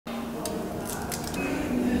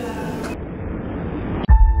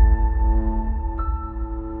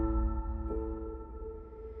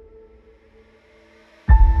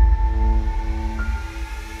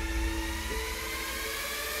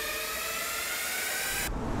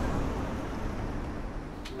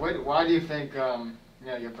Why do you think you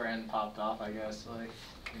know, your brand popped off? I guess, like,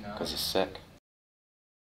 you know. Because it's sick.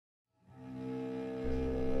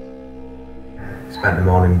 Spent the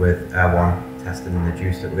morning with Air One testing the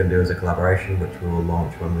juice that we're going to do as a collaboration, which we will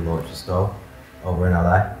launch when we launch the store over in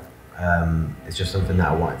LA. It's just something that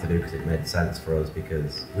I wanted to do because it made sense for us,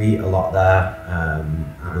 because we eat a lot there.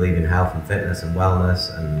 I believe in health and fitness and wellness,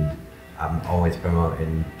 and I'm always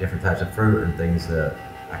promoting different types of fruit and things that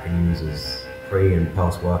I can use as pre and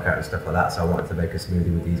post workout and stuff like that. So I wanted to make a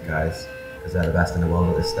smoothie with these guys because they're the best in the world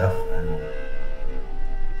at this stuff.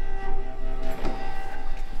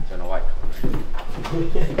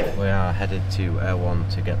 We are headed to Air One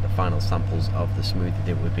to get the final samples of the smoothie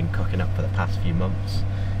that we've been cooking up for the past few months.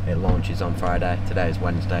 It launches on Friday, today is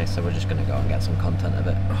Wednesday, so we're just going to go and get some content of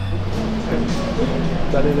it.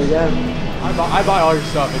 Done it again. I buy all your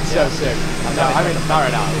stuff, it's so sick. No, I mean, not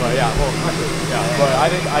right now, but yeah, well, yeah, but I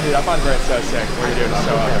find the brand so sick, what you're doing is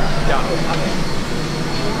so down.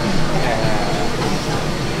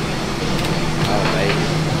 Oh, baby.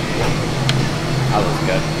 That looks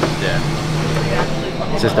good. Yeah.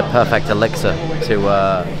 This is the perfect elixir to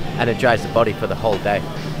energize the body for the whole day.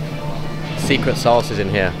 Secret sauces in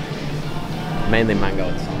here, mainly mango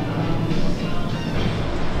and salt.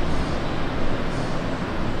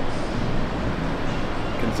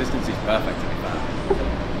 Consistency is perfect, to be fair.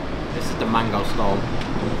 This is the mango storm.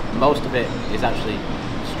 Most of it is actually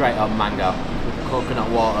straight up mango, with coconut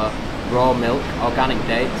water, raw milk, organic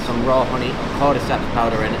dates, some raw honey, cordyceps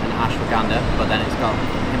powder in it, and ashwagandha, but then it's got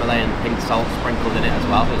Himalayan pink salt sprinkled in it as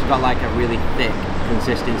well. So it's got like a really thick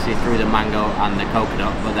consistency through the mango and the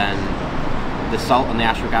coconut, but then the salt and the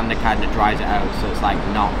ashwagandha kind of dries it out, so it's like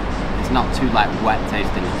it's not too like wet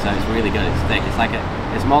tasting, so it's really good. It's thick. It's like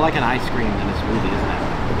it's more like an ice cream than a smoothie, isn't it?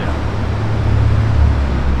 Yeah.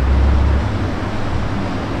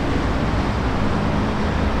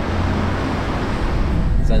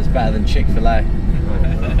 Sounds better than Chick-fil-A.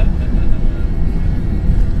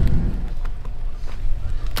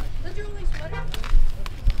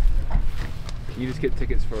 You just get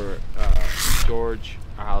tickets for George,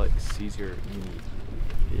 Alex, Caesar, me.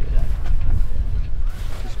 Yeah.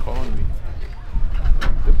 He's calling me.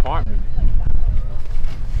 Department.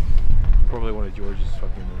 Probably one of George's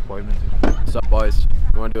fucking appointments. What's up, boys?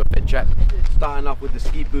 You want to do a fit check? Starting off with the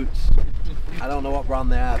ski boots. I don't know what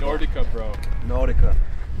brand they are. Nordica, bro. Nordica.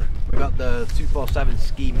 We got the 247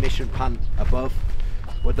 ski mission pant above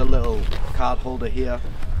with the little card holder here.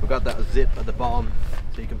 We've got that zip at the bottom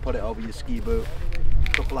so you can put it over your ski boot. A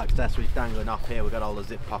couple accessories dangling off here. We've got all the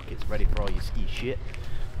zip pockets ready for all your ski shit.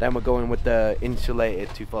 Then we're going with the insulated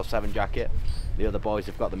 247 jacket. The other boys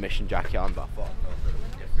have got the mission jacket on, but I thought I'd go a little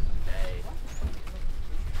different today.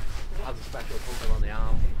 Has a special holder on the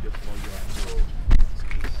arm just for your actual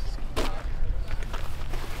ski.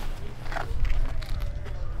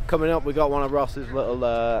 Coming up, we got one of Ross's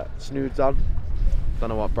little snoods on. Don't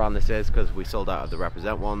know what brand this is because we sold out of the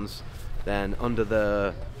Represent ones. Then under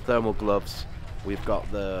the thermal gloves, we've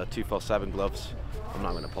got the 247 gloves. I'm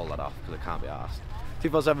not going to pull that off because I can't be arsed.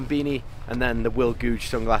 247 beanie, and then the Will Gooch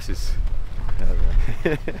sunglasses.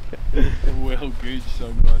 Will Gooch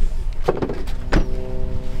sunglasses.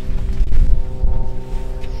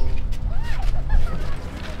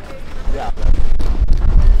 Yeah.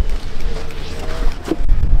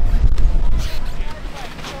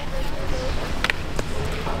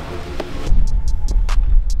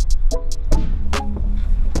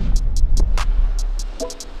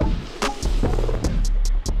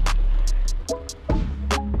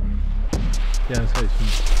 Ja, das heißt.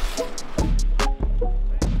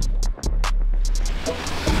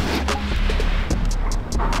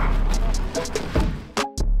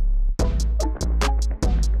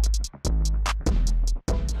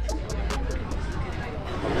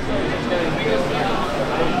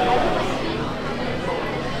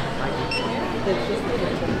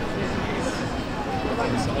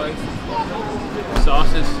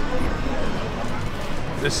 Sauces.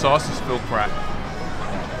 This sauce is Phil crap.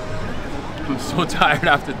 I'm so tired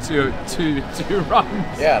after two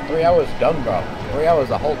runs. Yeah, 3 hours done, bro. 3 hours,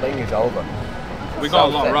 the whole thing is over. We got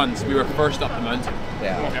a lot of runs. We were first up the mountain.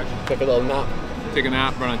 Yeah. Took a little nap. Take a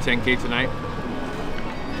nap, run a 10K tonight.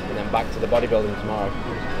 And then back to the bodybuilding tomorrow.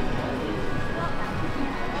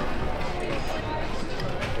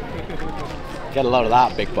 Get a load of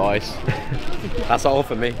that, big boys. That's all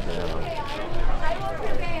for me.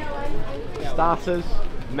 Starters,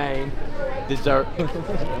 main, dessert.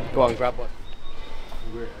 Go on, grab one.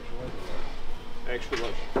 Extra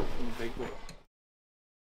large. Big boy.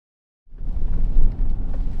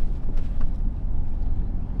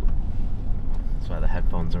 swear the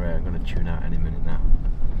headphones are here. I'm going to tune out any minute now.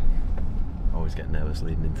 I always get nervous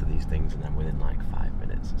leading into these things, and then within like 5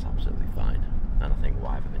 minutes it's absolutely fine. And I think,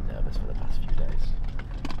 why have I been nervous for the past few days?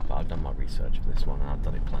 But I've done my research for this one, and I've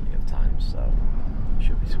done it plenty of times, so it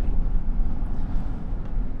should be sweet.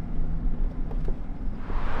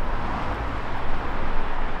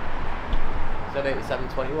 So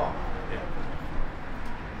 87.21? Yeah.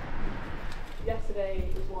 Yesterday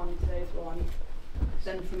was 1, today's 1.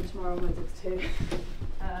 Then from tomorrow onwards it's 2.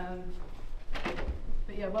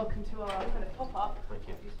 But yeah, welcome to our kind of pop-up. Thank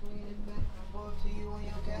you.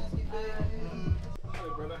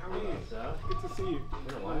 Hello brother, how are you? Good to see you.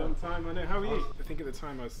 Been a long time, I know. How are you? I think at the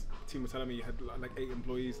time team were telling me you had like 8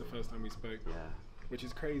 employees the first time we spoke. Yeah. Which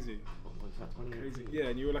is crazy. What's that, 20? Crazy. Yeah,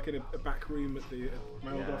 and you were like in a back room at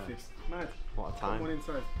my old office. Mad. What a time. One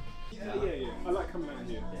inside. Yeah. I like coming out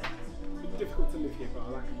here. Yeah. It's difficult to live here, but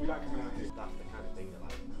we like coming out here. That's the kind of thing that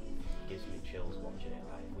like gives me chills watching it.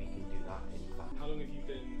 Like, we can do that in fact. How long have you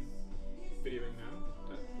been videoing now?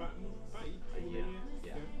 About a year?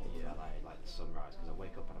 Yeah, a year. Like the sunrise, because I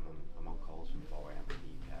wake up and I'm on calls from 4 AM with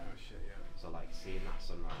the UK. Oh shit, yeah. So like seeing that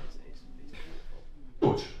sunrise is beautiful.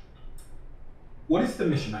 George, what is the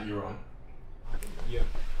mission that you're on? Yeah.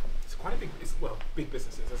 It's quite a big, big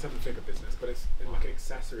business. It's a 7-figure business, but it's like an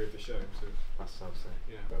accessory of the show. So That's so sick.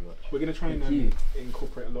 yeah. Very much. We're going to try and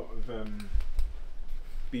incorporate a lot of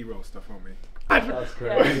B-roll stuff, aren't we? That's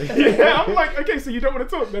great. Yeah, I'm like, okay, so you don't want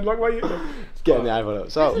to talk then, like, why are you... It's getting the iPhone up.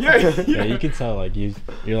 So Yeah, you can tell like you're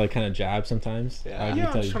like kind of jabbed sometimes. Yeah. You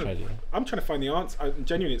can tell you try to. I'm trying to find the answer.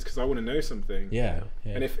 Genuinely, it's because I want to know something. Yeah.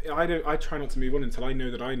 And if I don't, I try not to move on until I know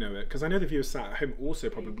that I know it, because I know the viewers sat at home also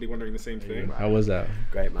probably wondering the same thing. How was that?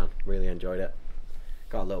 Great, man. Really enjoyed it.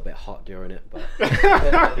 Got a little bit hot during it, but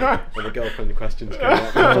when the girlfriend questions came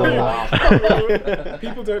up.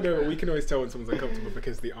 People don't know, but we can always tell when someone's uncomfortable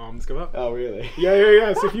because the arms go up. Oh, really?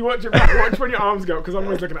 Yeah. So if you watch it back, watch when your arms go up, because I'm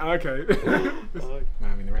always looking at, okay. Man,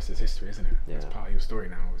 I mean, the rest is history, isn't it? Yeah. It's part of your story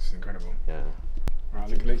now, which is incredible. Yeah.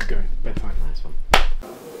 Right, let's go. Bedtime. Nice one.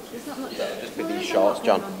 Just with these shorts,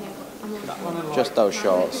 John. Just those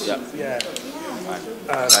shorts. Yeah.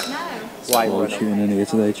 White What are we shooting in here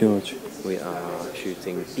today, George? We are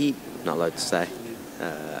shooting Beep, not allowed to say,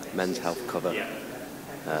 men's health cover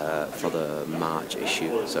for the March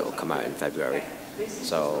issue, so it'll come out in February.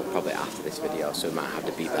 So probably after this video, so we might have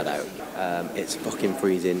to beep that out. It's fucking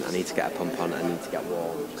freezing. I need to get a pump on. I need to get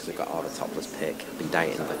warm because I've got all the topless pick. I've been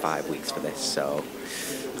dieting for 5 weeks for this, so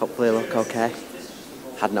hopefully I look okay.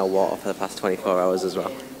 Had no water for the past 24 hours as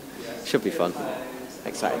well. Should be fun.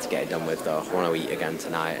 Excited to get it done with though. I want to eat again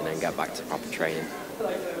tonight and then get back to proper training.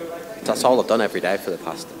 That's all I've done every day for the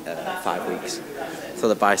past 5 weeks. So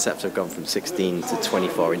the biceps have gone from 16 to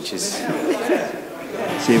 24 inches. See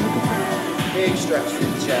if we can. Big stretch through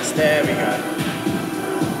the chest, there we go.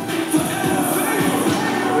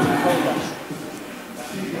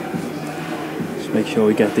 Just make sure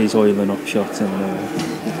we get these oiling up shots in.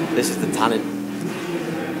 This is the tanning.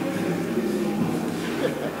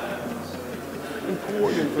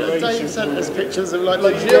 Dave sent us pictures of like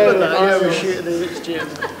the gym and that. Yeah, we're shooting in this gym.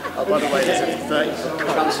 Oh, by the way, there's a 30.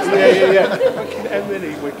 Yeah. Fucking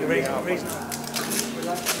Emily, we can make up. I'll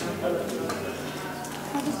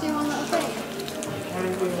just do one little thing.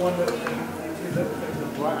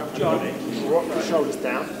 Right, John, rock your shoulders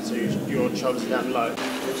down, so your shoulders are down low.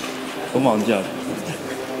 Come on, John.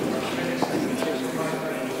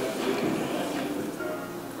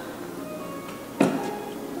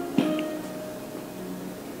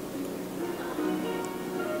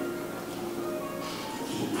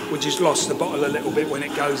 We just lost the bottle a little bit when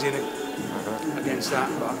it goes in against that,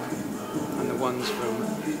 but and the ones from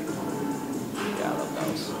Yeah, I love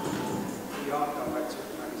those. the art director of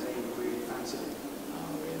the magazine really fancied it.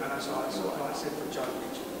 And I sort of said for Joe,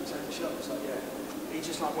 take the shot. It's like, yeah. He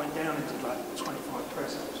just like went down and did like 25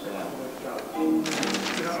 press ups. Do you know what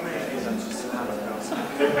I mean?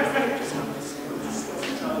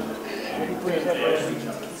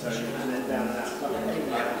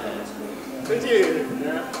 Could you?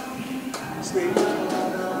 Yeah. Sweet.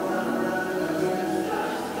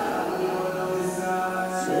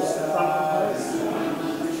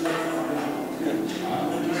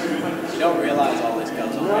 You don't realise all this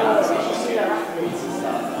goes on behind the scenes.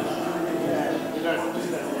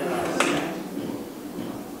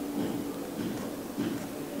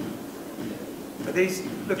 Are these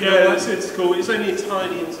looking Yeah, that's it's cool. It's only a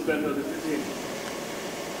tiny interval.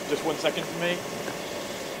 Just 1 second for me.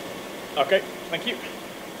 Okay, thank you.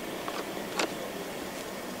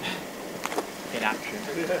 In action.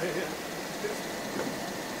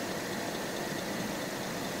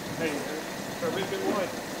 Hey, a bit wide.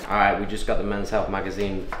 Alright, we just got the Men's Health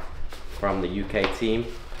magazine from the UK team.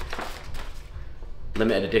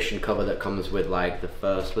 Limited edition cover that comes with like the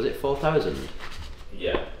first, was it 4,000?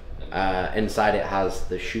 Yeah. Inside it has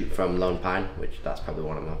the shoot from Lone Pine, which that's probably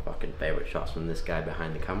one of my fucking favourite shots from this guy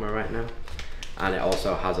behind the camera right now. And it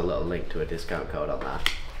also has a little link to a discount code on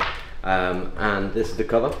that. And this is the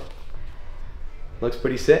cover. Looks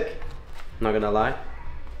pretty sick, not gonna lie.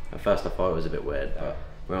 At first I thought it was a bit weird, but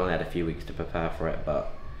we only had a few weeks to prepare for it,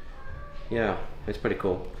 but yeah, it's pretty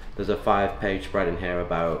cool. There's a 5-page spread in here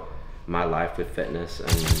about my life with fitness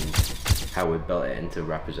and how we built it into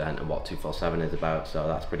represent and what 247 is about, so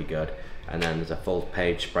that's pretty good. And then there's a full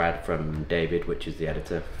page spread from David, which is the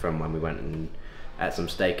editor, from when we went and ate some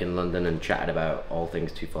steak in London and chatted about all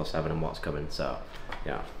things 247 and what's coming, so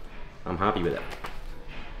yeah, I'm happy with it.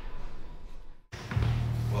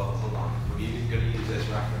 Well, hold on, we're going to use this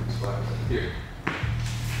reference, what was it? Here.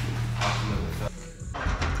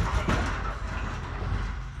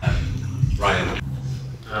 Ryan.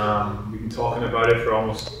 We've been talking about it for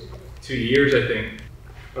almost 2 years, I think.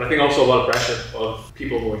 But I think also a lot of pressure of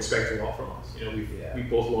people who expect a lot from us. You know, we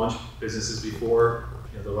both launched businesses before.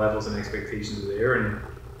 You know, the levels and expectations are there, and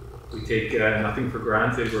we take nothing for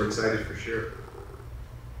granted. We're excited for sure.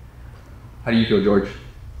 How do you feel, George?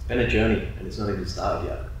 It's been a journey, and it's not even started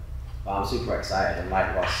yet. But I'm super excited, and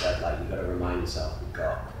like Ross said, like, you've got to remind yourself we've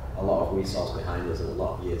got a lot of resource behind us and a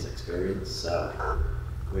lot of years experience, so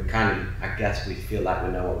we're kind of, I guess we feel like we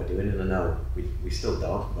know what we're doing, and I know we still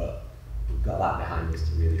don't, but we've got that behind us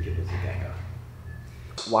to really give us a get-go.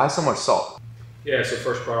 Why so much salt? Yeah, so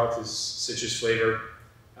first product is citrus flavor,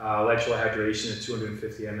 electrolyte hydration, a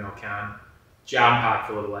 250 ml can, jam-packed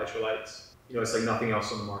full of electrolytes. You know, it's like nothing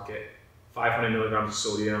else on the market. 500 milligrams of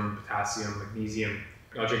sodium, potassium, magnesium.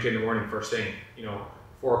 I'll drink it in the morning first thing, you know,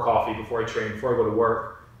 before coffee, before I train, before I go to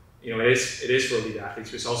work. You know, it is for elite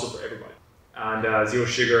athletes, but it's also for everybody. And zero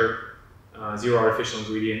sugar, zero artificial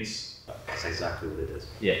ingredients. That's exactly what it is.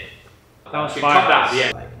 Yeah. That was fine. That,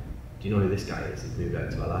 yeah. Like, do you know who this guy is? He's moved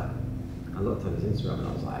out to LA. I looked on his Instagram and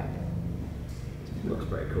I was like, this looks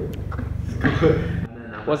pretty cool.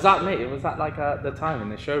 Was that me? Was that like the time in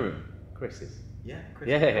the showroom? Chris's? Yeah, Chris.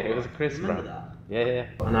 Yeah, it was Chris, remember bro. that? Yeah.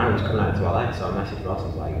 And I was coming out to LA, so I messaged Ross, I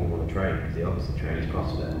was like, you want to train? Because he obviously trains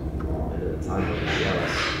CrossFit. And at the time, I was like,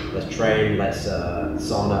 yeah, let's train, let's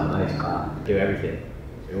sauna, ice bath, do everything.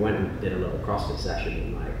 So we went and did a little CrossFit session,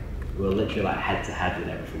 and like, we were literally like head to head with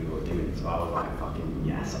everything we were doing. So I was like, fucking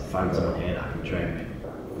yes, I found someone here that can train me.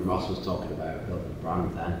 And Ross was talking about building a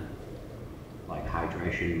brand then, like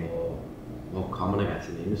hydration more common, I guess,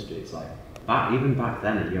 in the industry. It's like, even back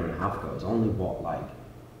then, a year and a half ago, it was only what like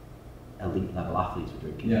elite level athletes were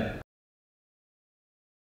drinking. Yeah.